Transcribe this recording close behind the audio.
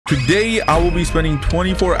Today, I will be spending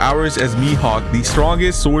 24 hours as MIHAWK, the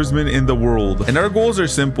strongest swordsman in the world. And our goals are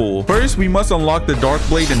simple. First, we must unlock the Dark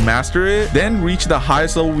Blade and master it, then reach the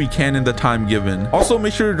highest level we can in the time given. Also,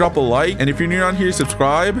 make sure to drop a like, and if you're new on here,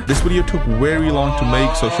 subscribe. This video took very long to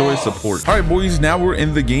make, so show us support. All right, boys, now we're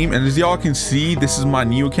in the game, and as y'all can see, this is my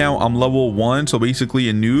new account. I'm level 1, so basically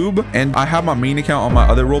a noob, and I have my main account on my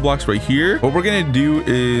other Roblox right here. What we're gonna do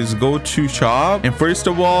is go to shop, and first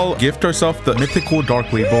of all, gift ourselves the mythical Dark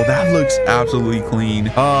Blade. Bro, that looks absolutely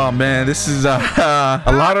clean. Oh man, this is a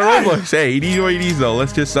lot of Roblox. Hey, 80s though.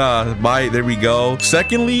 Let's just buy it. There we go.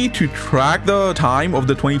 Secondly, to track the time of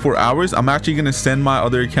the 24 hours, I'm actually gonna send my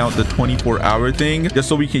other account the 24-hour thing, just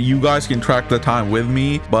so you guys can track the time with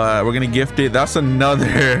me. But we're gonna gift it. That's another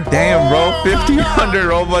damn, bro, 1,500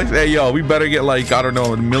 Robux. Hey yo, we better get like, I don't know,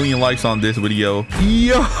 1 million likes on this video.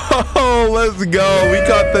 Yo, let's go. We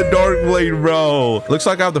got the Dark Blade, bro. Looks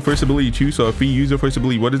like I have the first ability too, so if we use the first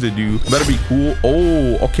ability, what does it do? Better be cool.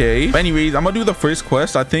 Oh, okay. But anyways, I'm gonna do the first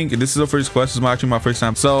quest. I think this is the first quest. This is actually my first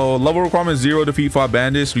time. So level requirement 0, defeat 5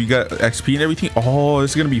 bandits. We got XP and everything. Oh,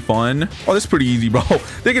 this is gonna be fun. Oh, this is pretty easy, bro.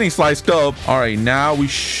 They're getting sliced up. All right, now we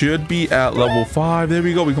should be at level 5. There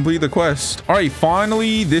we go. We completed the quest. All right,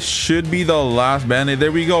 finally, this should be the last bandit.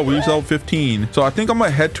 There we go. We reached level 15. So I think I'm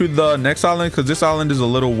gonna head to the next island because this island is a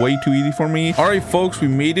little way too easy for me. All right, folks, we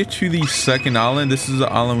made it to the second island. This is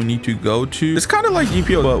the island we need to go to. It's kind of like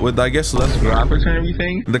GPO, but with, I guess, less graphics and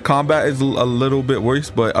everything. The combat is a little bit worse,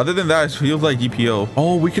 but other than that, it feels like GPO.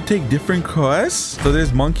 Oh, we could take different quests. So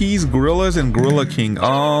there's monkeys, gorillas, and gorilla king.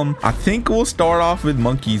 I think we'll start off with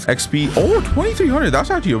monkeys. XP. Oh, 2,300. That's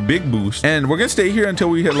actually a big boost. And we're gonna stay here until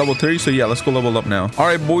we hit level 30. So yeah, let's go level up now. All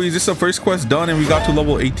right, boys, this is the first quest done, and we got to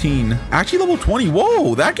level 18. Actually, level 20.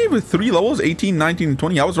 Whoa, that gave us 3 levels: 18, 19, and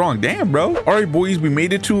 20. I was wrong. Damn, bro. All right, boys, we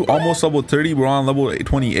made it to almost level 30. We're on level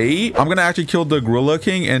 28. I'm gonna actually kill the gorilla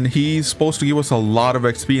king, and he's supposed to give us a lot of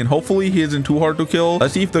XP, and hopefully he isn't too hard to kill.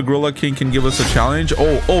 Let's see if the gorilla king can give us a challenge.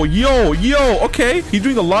 Oh, yo, okay, he's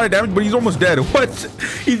doing a lot of damage, but he's almost dead. What?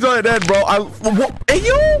 He's not dead, bro. Hey,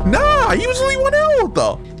 yo, nah, he was only 1 health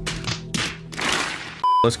though.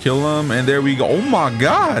 Let's kill him, and there we go. Oh my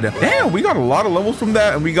god, damn, we got a lot of levels from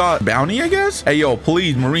that, and we got bounty, I guess. Hey yo,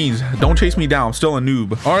 please, Marines, don't chase me down. I'm still a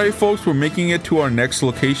noob. All right, folks, we're making it to our next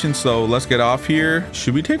location, so let's get off here.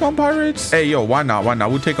 Should we take on pirates? Hey yo, why not?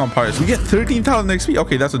 We'll take on pirates. We get 13,000 XP.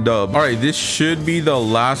 Okay, that's a dub. All right, this should be the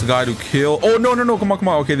last guy to kill. Oh no, come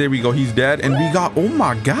on. Okay, there we go. He's dead, and we got, oh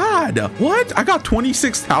my god, what? I got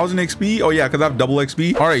 26,000 XP. Oh yeah, because I have double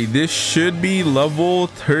XP. All right, this should be level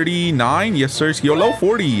 39. Yes sir. Yo, level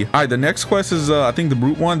 40. All right, the next quest is I think the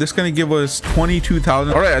brute one. This is gonna give us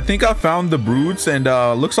 22,000. All right, I think I found the brutes, and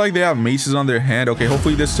looks like they have maces on their hand. Okay,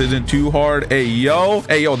 hopefully this isn't too hard. Hey yo,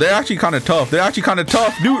 they're actually kind of tough.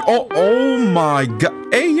 Dude. Oh my god.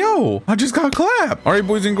 Hey yo, I just got clapped. All right,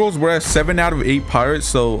 boys and girls, we're at 7 out of 8 pirates,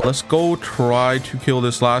 so let's go try to kill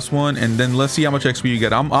this last one, and then let's see how much XP you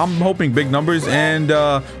get. I'm hoping big numbers, and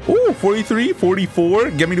ooh, 43,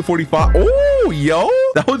 44, get me to 45. Oh yo,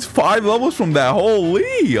 that was 5 levels from that. Holy.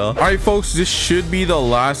 All right, folks, this should be the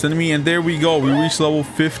last enemy, and there we go. We reached level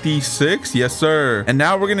 56. Yes sir. And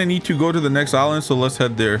now we're gonna need to go to the next island, so let's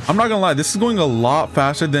head there. I'm not gonna lie, this is going a lot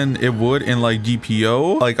faster than it would in like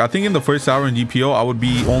GPO. Like I think in the first hour in GPO I would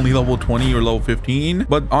be only level 20 or level 15,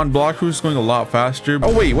 but on Blox it's going a lot faster.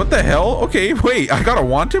 Oh wait, what the hell? Okay, wait, I got a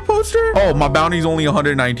wanted poster. Oh, my bounty's only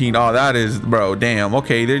 119. Oh, that is, bro, damn.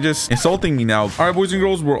 Okay, they're just insulting me now. All right, boys and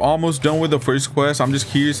girls, we're almost done with the first quest. I'm just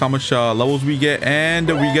curious how much levels we get, and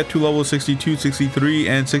we get to level 62, 63,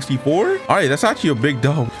 and 64. All right, that's actually a big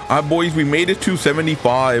dub. All right, boys, we made it to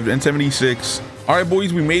 75 and 76. All right,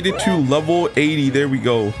 boys, we made it to level 80. There we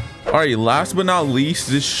go. All right, last but not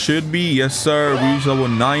least, this should be, yes sir, we reached level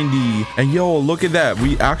 90. And yo, look at that,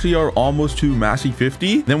 we actually are almost to Massey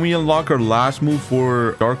 50. Then we unlock our last move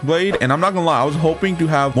for Dark Blade, and I'm not gonna lie, I was hoping to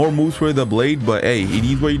have more moves for the blade, but hey, it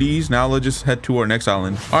is what it is. Now let's just head to our next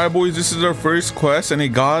island. All right, boys, this is our first quest, and it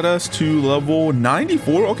got us to level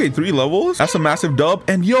 94. Okay, 3 levels. That's a massive dub.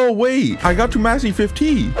 And yo, wait, I got to Massey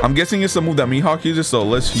 50. I'm guessing it's the move that MIHAWK uses, so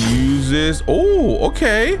let's use this. Oh,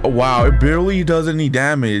 okay. Oh, wow, it barely does any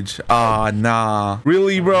damage. Nah,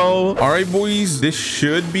 really, bro? All right, boys, this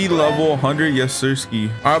should be level 100. Yes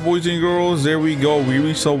sirski. All right, boys and girls, there we go. We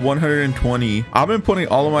reached level 120. I've been putting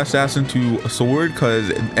all of my stats into a sword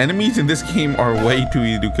because enemies in this game are way too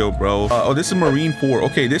easy to kill, bro. Oh, this is Marine 4.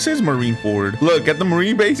 Okay, this is Marine 4. Look at the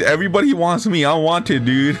Marine base. Everybody wants me. I want it,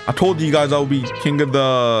 dude. I told you guys I would be king of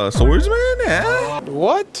the swordsman. Yeah.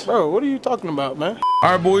 What? Bro, what are you talking about, man?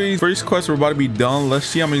 All right, boys, first quest, we're about to be done. Let's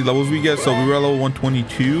see how many levels we get. So we were at level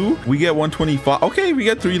 122. 2, we get 125. Okay, we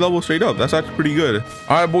get 3 levels straight up. That's actually pretty good.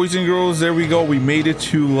 All right, boys and girls, there we go. We made it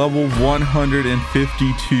to level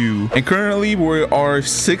 152, and currently we are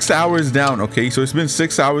 6 hours down. Okay, so it's been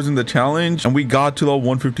 6 hours in the challenge and we got to level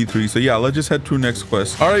 153. So yeah, let's just head to the next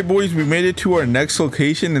quest. All right, boys, we made it to our next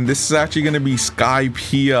location, and this is actually going to be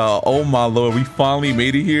Skypea. Oh my lord, we finally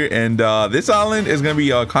made it here. And this island is going to be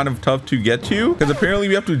kind of tough to get to because apparently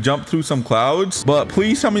we have to jump through some clouds. But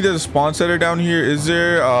please tell me there's a spawn setter down here. Is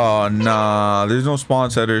there? Oh nah, there's no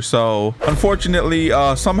spawn setter. So unfortunately,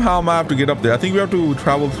 somehow I might have to get up there. I think we have to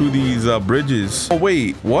travel through these bridges. Oh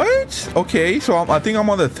wait, what? Okay, so I think I'm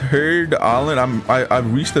on the 3rd island.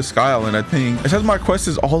 I've reached the Sky Island. I think it says my quest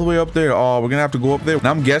is all the way up there. Oh, we're gonna have to go up there.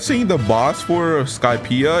 Now I'm guessing the boss for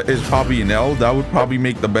Skypea is probably an L. That would probably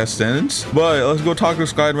make the best sense. But let's go talk to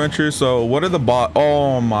Sky Adventure. So what are the bot?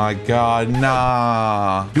 Oh my god,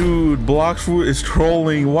 nah, dude, Blox is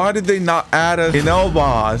trolling. Why did they not add an L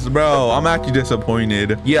boss, bro? I'm actually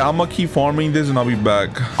disappointed. Yeah, I'm gonna keep farming this and I'll be back.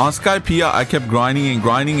 On Skypea, I kept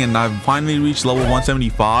grinding and I finally reached level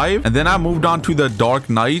 175, and then I moved on to the Dark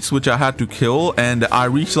Knights, which I had to kill, and I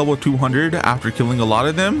reached level 200 after killing a lot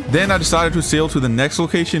of them. Then I decided to sail to the next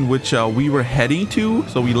location, which we were heading to.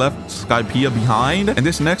 So we left Skypea behind, and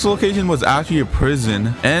this next location was actually a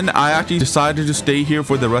prison, and I actually decided to stay here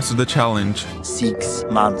for the rest of the challenge. 6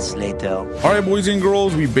 months later. All right, boys and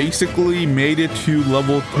girls, we basically made it to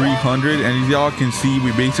level 300, and as y'all can see,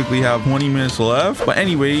 we basically have 20 minutes left. But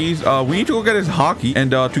anyways, we need to go get his hockey,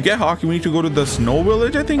 and to get hockey we need to go to the snow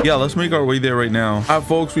village, I think. Yeah, let's make our way there right now. All right,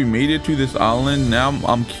 folks, we made it to this island. Now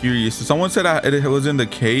I'm curious. Someone said it was in the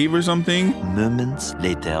cave or something. Moments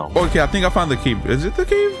later. Okay, I think I found the cave. Is it the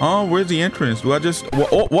cave? Oh, where's the entrance? Do I just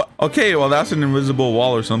what? Okay, well, that's an invisible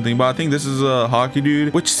wall or something, but I think this is a hockey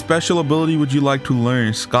dude. Which special ability would you like to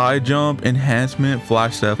learn? Sky jump, enhancement,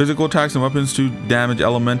 flash step, physical attacks and weapons to damage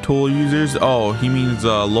elemental users. Oh, he means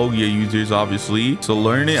Logia users, obviously. So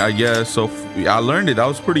learn it, I guess. So I learned it. That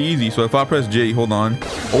was pretty easy. So if I press J, hold on.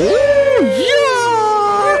 Oh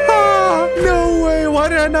yeah, no way. Why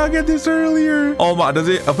did I not get this earlier? Oh my, does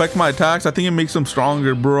it affect my attacks? I think it makes them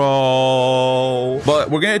stronger, bro. But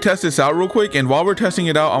we're gonna test this out real quick, and while we're testing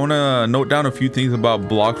it out, I want to note down a few things about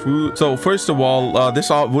Blox. So first of all, this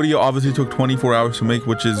video obviously took 24 hours to make,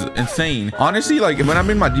 which is insane. Honestly, like when I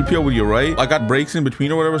made my GPO video, right, I got breaks in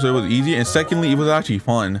between or whatever, so it was easy. And secondly, it was actually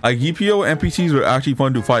fun. Like GPO NPCs were actually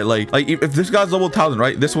fun to fight. Like if this guy's level 1000,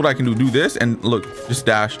 right, this is what I can do this, and look, just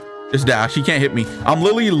dash. Just dash. He can't hit me. I'm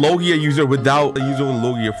literally Logia user without a user with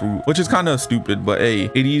Logia fruit, which is kind of stupid, but hey,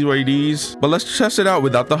 it is what it is. But let's test it out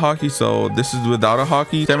without the hockey. So this is without a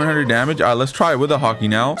hockey. 700 damage. All right, let's try it with a hockey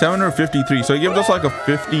now. 753. So it gives us like a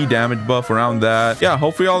 50 damage buff around that. Yeah,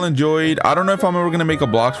 hopefully y'all enjoyed. I don't know if I'm ever gonna make a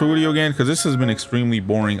Blox fruit video again, because this has been extremely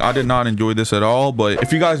boring. I did not enjoy this at all. But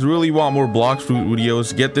if you guys really want more Blox fruit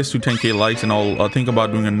videos, get this to 10k likes, and I'll think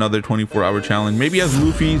about doing another 24-hour challenge, maybe as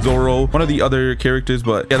Luffy, Zoro, one of the other characters.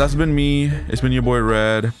 But yeah, that's been me. It's been your boy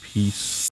Red. Peace.